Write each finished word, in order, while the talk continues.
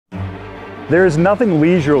There is nothing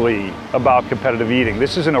leisurely about competitive eating.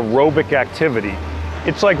 This is an aerobic activity.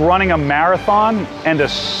 It's like running a marathon and a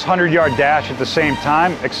 100-yard dash at the same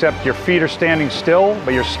time, except your feet are standing still,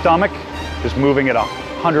 but your stomach is moving at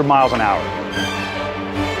 100 miles an hour.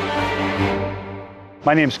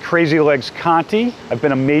 My name's Crazy Legs Conti. I've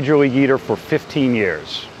been a major league eater for 15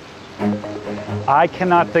 years. I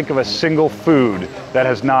cannot think of a single food that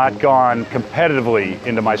has not gone competitively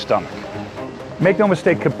into my stomach. Make no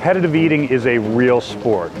mistake, competitive eating is a real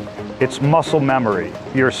sport. It's muscle memory.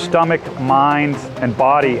 Your stomach, mind, and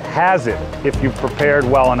body has it if you've prepared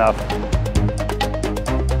well enough.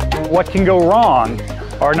 What can go wrong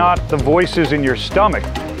are not the voices in your stomach,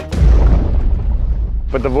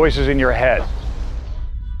 but the voices in your head.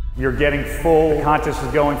 You're getting full, the contest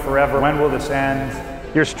is going forever, when will this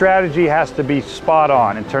end? Your strategy has to be spot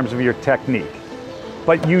on in terms of your technique,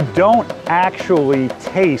 but you don't actually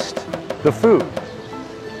taste the food.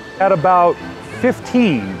 At about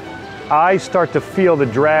 15, I start to feel the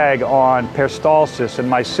drag on peristalsis in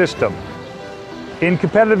my system. In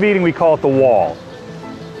competitive eating, we call it the wall.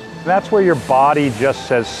 That's where your body just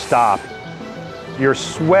says stop. You're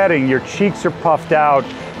sweating, your cheeks are puffed out,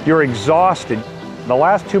 you're exhausted. The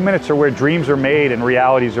last 2 minutes are where dreams are made and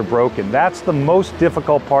realities are broken. That's the most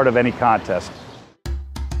difficult part of any contest.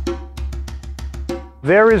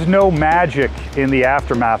 There is no magic in the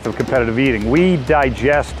aftermath of competitive eating. We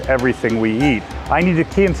digest everything we eat. I need to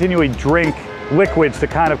continually drink liquids to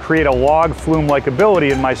kind of create a log flume-like ability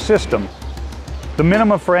in my system. The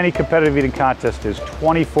minimum for any competitive eating contest is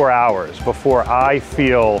 24 hours before I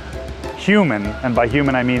feel human, and by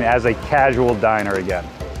human I mean as a casual diner again.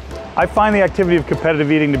 I find the activity of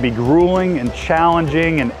competitive eating to be grueling and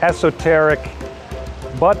challenging and esoteric,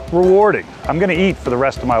 but rewarding. I'm going to eat for the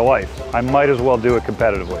rest of my life. I might as well do it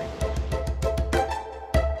competitively.